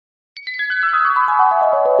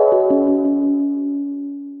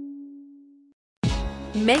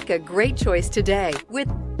Make a great choice today with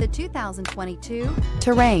the 2022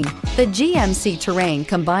 Terrain. The GMC Terrain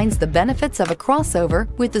combines the benefits of a crossover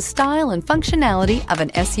with the style and functionality of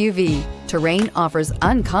an SUV. Terrain offers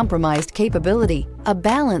uncompromised capability, a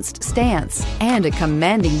balanced stance, and a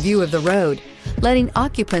commanding view of the road, letting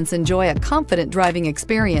occupants enjoy a confident driving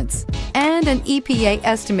experience. And an EPA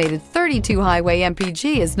estimated 32 highway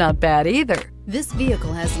MPG is not bad either. This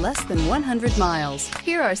vehicle has less than 100 miles.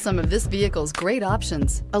 Here are some of this vehicle's great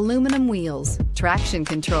options: aluminum wheels, traction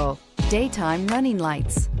control, daytime running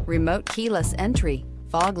lights, remote keyless entry,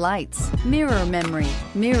 fog lights, mirror memory,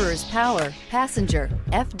 mirrors power, passenger,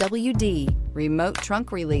 FWD, remote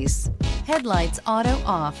trunk release, headlights auto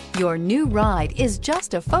off. Your new ride is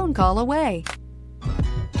just a phone call away.